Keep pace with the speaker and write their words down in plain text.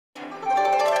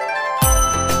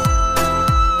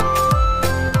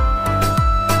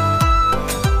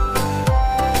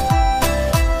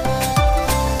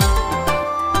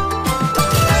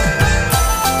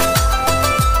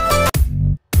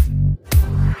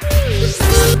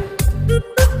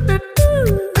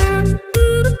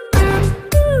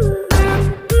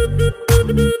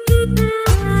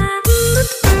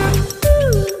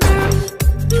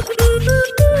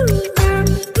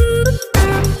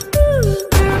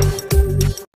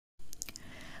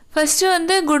First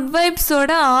வந்து good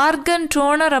வைப்ஸோட organ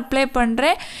toner apply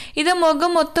பண்ணுறேன். இதை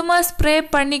முகம் மொத்தமாக ஸ்ப்ரே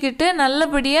பண்ணிக்கிட்டு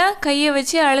நல்லபடியாக கையை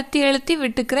வச்சு அழுத்தி அழுத்தி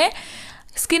விட்டுக்கிறேன்.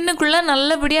 ஸ்கின்னுக்குள்ளே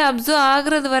நல்லபடியாக அப்சர்வ்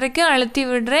ஆகிறது வரைக்கும் அழுத்தி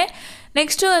விடுறேன்.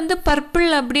 நெக்ஸ்ட்டு வந்து பர்பிள்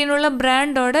அப்படின்னு உள்ள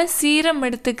பிராண்டோட சீரம்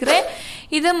எடுத்துக்கிறேன்.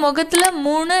 இதை முகத்தில்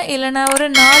 3 இல்லைனா ஒரு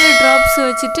 4 ட்ராப்ஸ்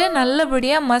வச்சுட்டு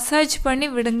நல்லபடியாக மசாஜ் பண்ணி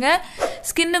விடுங்க.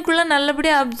 ஸ்கின்னுக்குள்ளே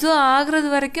நல்லபடியாக அப்சர்வ் ஆகிறது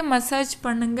வரைக்கும் மசாஜ்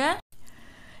பண்ணுங்கள்.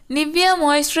 நிவ்யா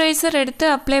மாய்ஸ்சரைசர் எடுத்து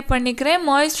அப்ளை பண்ணிக்கிறேன்.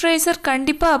 மாய்ஸ்சரைசர்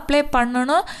கண்டிப்பாக அப்ளை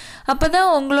பண்ணணும். அப்போ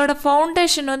தான் உங்களோட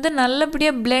ஃபவுண்டேஷன் வந்து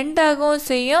நல்லபடியாக பிளெண்ட் ஆகவும்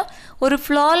செய்யும். ஒரு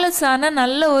ஃப்ளாலெஸ்ஸான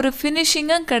நல்ல ஒரு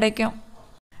ஃபினிஷிங்கும் கிடைக்கும்.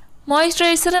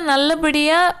 மாய்ஸ்சரைசரை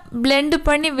நல்லபடியாக பிளெண்டு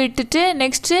பண்ணி விட்டுட்டு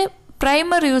நெக்ஸ்ட்டு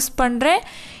ப்ரைமர் யூஸ் பண்ணுறேன்.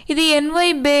 இது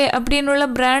என்ஒய் பே அப்படின்னு உள்ள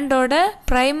பிராண்டோட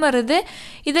ப்ரைமர் இது.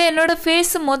 இதை என்னோடய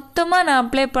ஃபேஸு மொத்தமாக நான்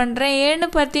அப்ளை பண்ணுறேன். ஏன்னு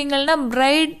பார்த்தீங்கன்னா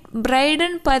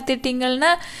பிரைடுன்னு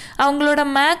பார்த்துட்டிங்கன்னா அவங்களோட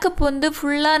மேக்கப் வந்து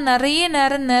ஃபுல்லாக நிறைய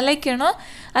நேரம் நிலைக்கணும்.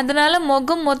 அதனால்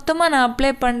முகம் மொத்தமாக நான்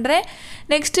அப்ளை பண்ணுறேன்.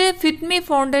 நெக்ஸ்ட்டு ஃபிட்மி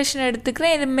ஃபவுண்டேஷன்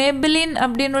எடுத்துக்கிறேன். இது மேபிலின்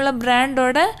அப்படின்னு உள்ள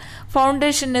பிராண்டோட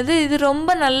ஃபவுண்டேஷன் இது ரொம்ப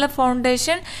நல்ல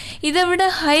ஃபவுண்டேஷன். இதை விட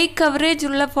ஹை கவரேஜ்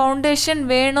உள்ள ஃபவுண்டேஷன்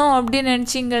வேணும் அப்படின்னு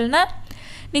நினச்சிங்கன்னா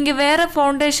நீங்கள் வேறு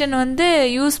ஃபவுண்டேஷன் வந்து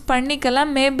யூஸ் பண்ணிக்கலாம்.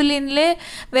 மேபிலின்லே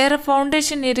வேறு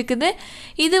ஃபவுண்டேஷன் இருக்குது.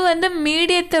 இது வந்து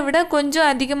மீடியத்தை விட கொஞ்சம்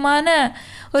அதிகமான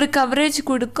ஒரு கவரேஜ்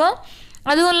கொடுக்கும்.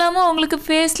 அதுவும் இல்லாமல் உங்களுக்கு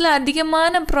ஃபேஸில்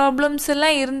அதிகமான ப்ராப்ளம்ஸ்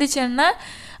எல்லாம் இருந்துச்சுன்னா,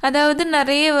 அதாவது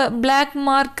நிறைய பிளாக்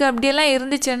மார்க் அப்படியெல்லாம்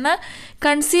இருந்துச்சுன்னா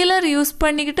கன்சீலர் யூஸ்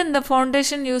பண்ணிக்கிட்டு இந்த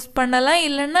ஃபவுண்டேஷன் யூஸ் பண்ணலாம்.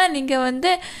 இல்லைன்னா நீங்கள்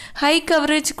வந்து ஹை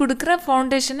கவரேஜ் கொடுக்குற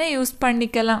ஃபவுண்டேஷனை யூஸ்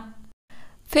பண்ணிக்கலாம்.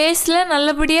 ஃபேஸில்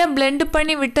நல்லபடியாக பிளெண்டு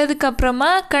பண்ணி விட்டதுக்கப்புறமா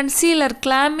கன்சீலர்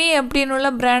கிளாமி அப்படின்னு உள்ள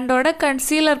பிராண்டோட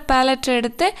கன்சீலர் பேலட்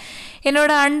எடுத்து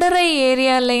என்னோடய அண்டர் ஐ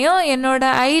ஏரியாலையும்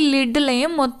என்னோடய ஐ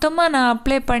லிட்லையும் மொத்தமாக நான்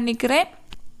அப்ளை பண்ணிக்கிறேன்.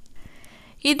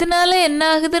 இதனால் என்ன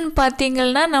ஆகுதுன்னு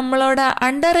பார்த்தீங்கன்னா நம்மளோட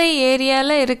அண்டர் ஐ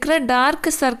ஏரியாவில் இருக்கிற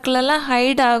டார்க் சர்க்கிளெல்லாம்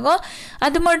ஹைட் ஆகும்.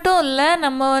 அது மட்டும் இல்லை,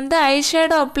 நம்ம வந்து ஐ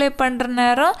ஷேடோ அப்ளை பண்ணுற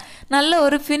நேரம் நல்ல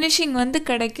ஒரு ஃபினிஷிங் வந்து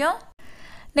கிடைக்கும்.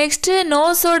 நெக்ஸ்ட்டு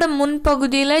நோஸோட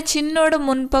முன்பகுதியில், சின்னோட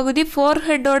முன்பகுதி,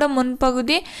 ஃபோர்ஹெட்டோட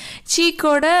முன்பகுதி,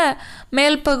 சீக்கோட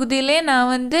மேல் பகுதியிலே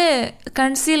நான் வந்து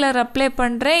கன்சீலர் அப்ளை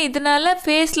பண்ணுறேன். இதனால்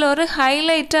ஃபேஸில் ஒரு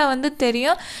ஹைலைட்டாக வந்து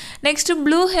தெரியும். நெக்ஸ்ட்டு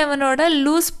ப்ளூ ஹெவனோட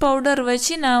லூஸ் பவுடர்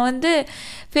வச்சு நான் வந்து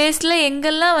ஃபேஸில்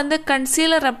எங்கெல்லாம் வந்து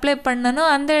கன்சீலர் அப்ளை பண்ணணும்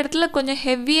அந்த இடத்துல கொஞ்சம்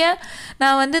ஹெவியாக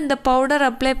நான் வந்து இந்த பவுடர்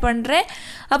அப்ளை பண்ணுறேன்.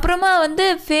 அப்புறமா வந்து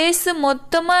ஃபேஸு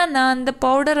மொத்தமாக நான் அந்த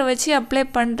பவுடரை வச்சு அப்ளை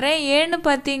பண்ணுறேன். ஏன்னு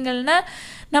பார்த்தீங்கன்னா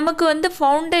நமக்கு வந்து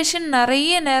ஃபவுண்டேஷன்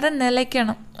நிறைய நேரம்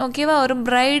நிலைக்கணும். ஓகேவா? ஒரு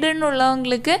பிரைடுன்னு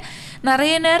உள்ளவங்களுக்கு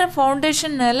நிறைய நேரம்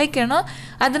ஃபவுண்டேஷன் நிலைக்கணும்.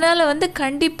 அதனால் வந்து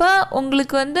கண்டிப்பாக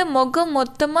உங்களுக்கு வந்து முகம்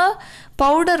மொத்தமாக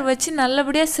பவுடர் வச்சு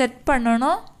நல்லபடியாக செட்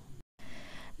பண்ணணும்.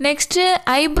 நெக்ஸ்ட்டு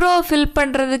ஐப்ரோ ஃபில்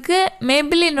பண்ணுறதுக்கு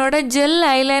மேபிலினோட ஜெல்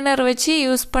ஐலைனர் வச்சு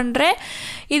யூஸ் பண்ணுறேன்.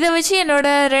 இதை வச்சு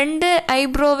என்னோடய 2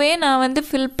 ஐப்ரோவையும் நான் வந்து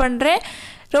ஃபில் பண்ணுறேன்.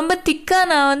 ரொம்ப திக்காக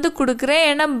நான் வந்து கொடுக்குறேன்.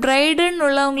 ஏன்னா பிரைடுன்னு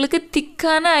உள்ளவங்களுக்கு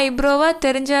திக்கான ஐப்ரோவாக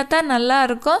தெரிஞ்சால் தான்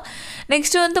நல்லாயிருக்கும்.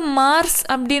 நெக்ஸ்ட்டு வந்து மார்ஸ்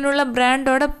அப்படின்னு உள்ள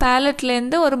பிராண்டோட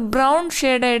பேலட்லேருந்து ஒரு ப்ரௌன்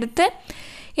ஷேடை எடுத்து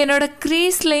என்னோடய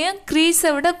க்ரீஸ்லேயும்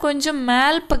க்ரீஸை விட கொஞ்சம்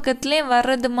மேல் பக்கத்துலேயும்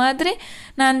வர்றது மாதிரி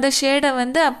நான் அந்த ஷேடை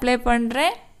வந்து அப்ளை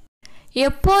பண்ணுறேன்.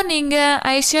 எப்போ நீங்கள்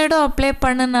ஐஷேடோ அப்ளை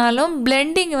பண்ணினாலும்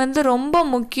பிளெண்டிங் வந்து ரொம்ப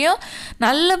முக்கியம்.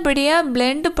 நல்லபடியாக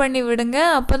பிளெண்டு பண்ணி விடுங்க.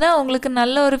 அப்போ தான் உங்களுக்கு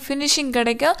நல்ல ஒரு ஃபினிஷிங்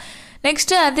கிடைக்கும்.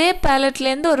 நெக்ஸ்ட்டு அதே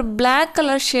பேலட்லேருந்து ஒரு பிளாக்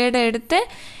கலர் ஷேடை எடுத்து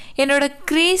என்னோடய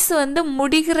க்ரீஸ் வந்து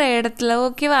முடிகிற இடத்துல,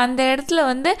 ஓகேவா, அந்த இடத்துல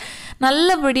வந்து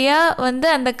நல்லபடியாக வந்து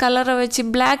அந்த கலரை வச்சு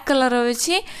பிளாக் கலரை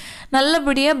வச்சு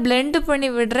நல்லபடியாக பிளெண்டு பண்ணி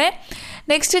விடுறேன்.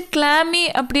 நெக்ஸ்ட்டு கிளாமி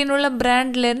அப்படின்னு உள்ள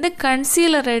பிராண்ட்லேருந்து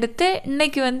கன்சீலர் எடுத்து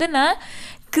இன்றைக்கி வந்து நான்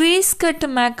க்ரீஸ் கட்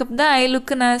மேக்கப் தான் ஐ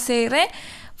லுக்கு நான் செய்கிறேன்.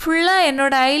 ஃபுல்லாக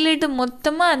என்னோடய ஐலிட்டு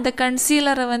மொத்தமாக அந்த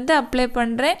கன்சீலரை வந்து அப்ளை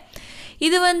பண்ணுறேன்.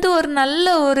 இது வந்து ஒரு நல்ல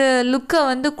ஒரு லுக்கை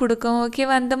வந்து கொடுக்கும்.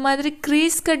 ஓகேவா? அந்த மாதிரி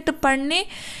க்ரீஸ் கட்டு பண்ணி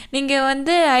நீங்கள்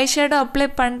வந்து ஐஷேடோ அப்ளை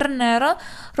பண்ணுற நேரம்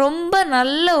ரொம்ப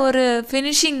நல்ல ஒரு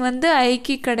ஃபினிஷிங் வந்து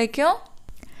ஐக்கு கிடைக்கும்.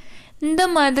 இந்த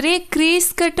மாதிரி க்ரீஸ்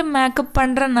கட்டு மேக்கப்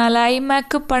பண்ணுறதுனால, ஐ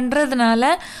மேக்கப்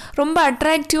பண்ணுறதுனால ரொம்ப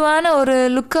அட்ராக்டிவான ஒரு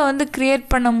லுக்கை வந்து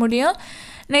க்ரியேட் பண்ண முடியும்.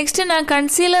 நெக்ஸ்ட்டு நான்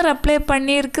கன்சீலர் அப்ளை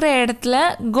பண்ணியிருக்கிற இடத்துல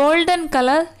கோல்டன்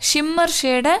கலர் ஷிம்மர்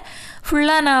ஷேடை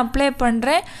ஃபுல்லாக நான் அப்ளை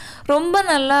பண்ணுறேன். ரொம்ப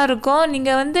நல்லாயிருக்கும்.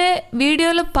 நீங்கள் வந்து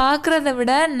வீடியோவில் பார்க்குறத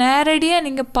விட நேரடியாக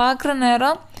நீங்கள் பார்க்குற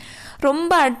நேரம்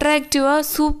ரொம்ப அட்ராக்டிவாக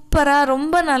சூப்பராக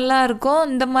ரொம்ப நல்லாயிருக்கும்.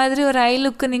 இந்த மாதிரி ஒரு ஐ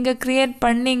லுக்கு நீங்கள் க்ரியேட்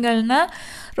பண்ணிங்கன்னா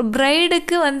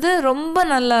பிரைடுக்கு வந்து ரொம்ப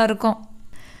நல்லாயிருக்கும்.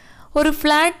 ஒரு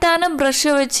ஃப்ளாட்டான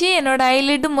ப்ரஷ்ஷை வச்சு என்னோடய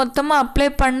ஐலிட்டு மொத்தமாக அப்ளை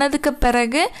பண்ணதுக்கு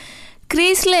பிறகு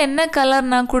க்ரீஸில் என்ன கலர்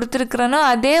நான் கொடுத்துருக்குறேனோ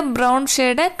அதே ப்ரௌன்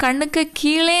ஷேடை கண்ணுக்கு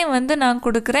கீழே வந்து நான்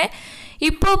கொடுக்குறேன்.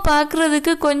 இப்போ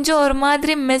பார்க்குறதுக்கு கொஞ்சம் ஒரு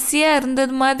மாதிரி மெஸ்ஸியாக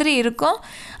இருந்தது மாதிரி இருக்கும்.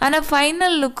 ஆனால்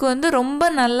ஃபைனல் லுக் வந்து ரொம்ப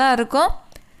நல்லா இருக்கும்.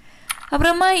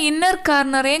 அப்புறமா இன்னர்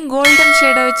கார்னரையும் கோல்டன்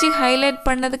ஷேடை வச்சு ஹைலைட்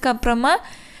பண்ணதுக்கு அப்புறமா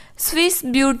ஸ்விஸ்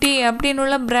பியூட்டி அப்படின்னு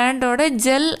உள்ள பிராண்டோட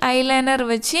ஜெல் ஐலைனர்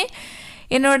வச்சு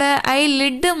என்னோடய ஐ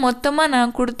லிட்டு மொத்தமாக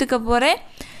நான் கொடுத்துக்க போகிறேன்.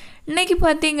 இன்றைக்கி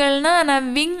பார்த்திங்கன்னா நான்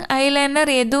விங்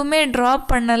ஐலைனர் எதுவுமே ட்ராப்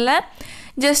பண்ணலை.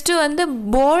 ஜஸ்ட்டு வந்து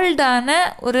போல்டான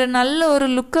ஒரு நல்ல ஒரு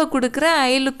லுக்கை கொடுக்குற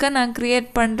ஐ லுக்கை நான் க்ரியேட்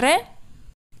பண்ணுறேன்.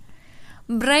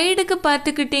 பிரைடுக்கு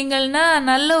பார்த்துக்கிட்டிங்கன்னா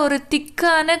நல்ல ஒரு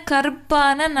திக்கான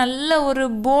கருப்பான நல்ல ஒரு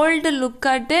போல்டு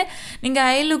லுக்காட்டு நீங்கள்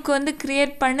ஐ லுக் வந்து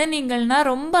க்ரியேட் பண்ணினீங்கன்னா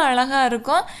ரொம்ப அழகாக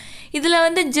இருக்கும். இதில்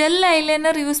வந்து ஜெல்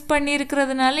ஐலைனர் யூஸ்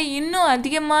பண்ணியிருக்கிறதுனால இன்னும்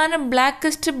அதிகமான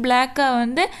பிளாக்கஸ்ட்டு பிளாக்காக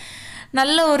வந்து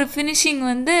நல்ல ஒரு ஃபினிஷிங்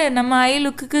வந்து நம்ம ஐ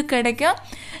லுக்குக்கு கிடைக்கும்.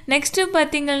 நெக்ஸ்ட்டு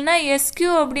பார்த்திங்கன்னா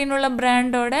எஸ்கியூ அப்படின்னு உள்ள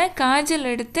பிராண்டோட காஜல்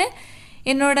எடுத்து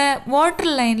என்னோடய வாட்டர்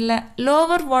லைனில்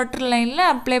லோவர் வாட்டர் லைனில்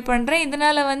அப்ளை பண்ணுறேன்.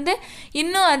 இதனால் வந்து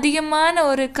இன்னும் அதிகமான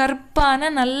ஒரு கருப்பான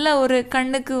நல்ல ஒரு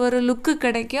கண்ணுக்கு ஒரு லுக்கு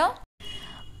கிடைக்கும்.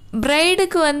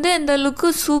 பிரைடுக்கு வந்து இந்த லுக்கு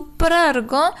சூப்பராக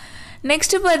இருக்கும்.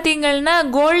 நெக்ஸ்ட்டு பார்த்திங்கன்னா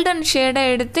கோல்டன் ஷேடை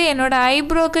எடுத்து என்னோடய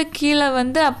ஐப்ரோக்கு கீழே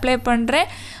வந்து அப்ளை பண்ணுறேன்.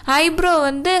 ஐப்ரோ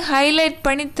வந்து ஹைலைட்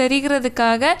பண்ணி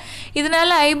தெரிகிறதுக்காக.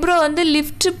 இதனால் ஐப்ரோ வந்து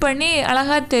லிஃப்ட் பண்ணி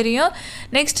அழகாக தெரியும்.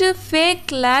 நெக்ஸ்ட்டு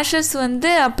ஃபேக் லேஷஸ்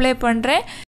வந்து அப்ளை பண்ணுறேன்.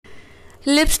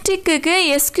 லிப்ஸ்டிக்கு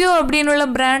எஸ்கியூ அப்படின்னு உள்ள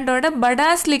பிராண்டோட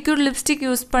படாஸ் லிக்விட் லிப்ஸ்டிக்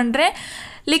யூஸ் பண்ணுறேன்.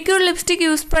 லிக்விட் லிப்ஸ்டிக்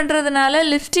யூஸ் பண்ணுறதுனால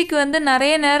லிப்ஸ்டிக் வந்து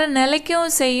நிறைய நேரம்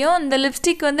நிலைக்கவும் செய்யும். இந்த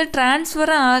லிப்ஸ்டிக் வந்து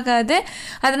ட்ரான்ஸ்ஃபரும் ஆகாது.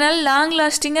 அதனால் லாங்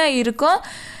லாஸ்டிங்காக இருக்கும்.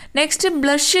 நெக்ஸ்ட்டு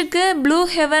ப்ளஷ்ஷுக்கு ப்ளூ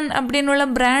ஹெவன் அப்படின்னு உள்ள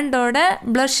பிராண்டோட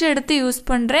ப்ளஷ் எடுத்து யூஸ்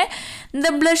பண்ணுறேன். இந்த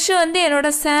ப்ளஷ்ஷு வந்து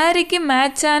என்னோடய சாரீக்கு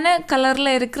மேட்சான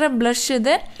கலரில் இருக்கிற ப்ளஷ்.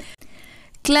 இது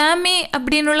கிளாமி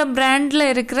அப்படின்னு உள்ள பிராண்டில்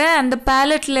இருக்கிற அந்த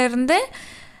பேலட்டில் இருந்து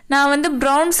நான் வந்து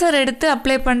ப்ரௌன்சர் எடுத்து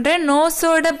அப்ளை பண்ணுறேன்.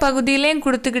 நோஸோட பகுதியிலையும்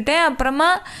கொடுத்துக்கிட்டேன். அப்புறமா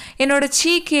என்னோடய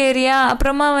சீக் ஏரியா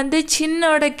அப்புறமா வந்து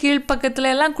சின்னோட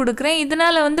கீழ்ப்பக்கத்துல எல்லாம் கொடுக்குறேன்.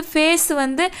 இதனால் வந்து ஃபேஸ்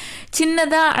வந்து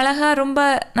சின்னதாக அழகாக ரொம்ப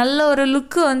நல்ல ஒரு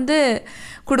லுக்கு வந்து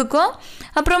கொடுக்கும்.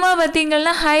 அப்புறமா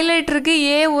பார்த்திங்கன்னா ஹைலைட்டருக்கு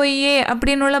ஏஒய்ஏ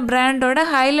அப்படின்னு உள்ள பிராண்டோட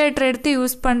ஹைலைட்டர் எடுத்து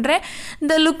யூஸ் பண்ணுறேன்.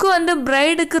 இந்த லுக்கு வந்து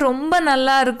பிரைடுக்கு ரொம்ப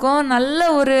நல்லா இருக்கும்.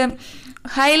 நல்ல ஒரு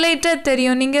ஹைலைட்டாக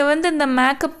தெரியும். நீங்கள் வந்து இந்த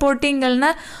மேக்கப் போட்டிங்கன்னா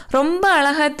ரொம்ப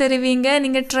அழகாக தெரிவிங்க.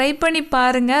 நீங்கள் ட்ரை பண்ணி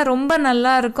பாருங்கள், ரொம்ப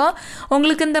நல்லாயிருக்கும்.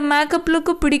 உங்களுக்கு இந்த மேக்கப்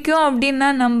லுக்கு பிடிக்கும் அப்படின்னு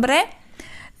நான் நம்புகிறேன்.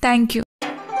 தேங்க்யூ.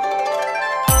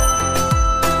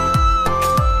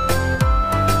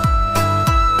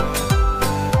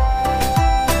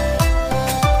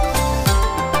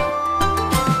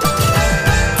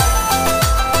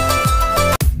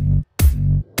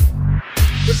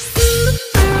 You see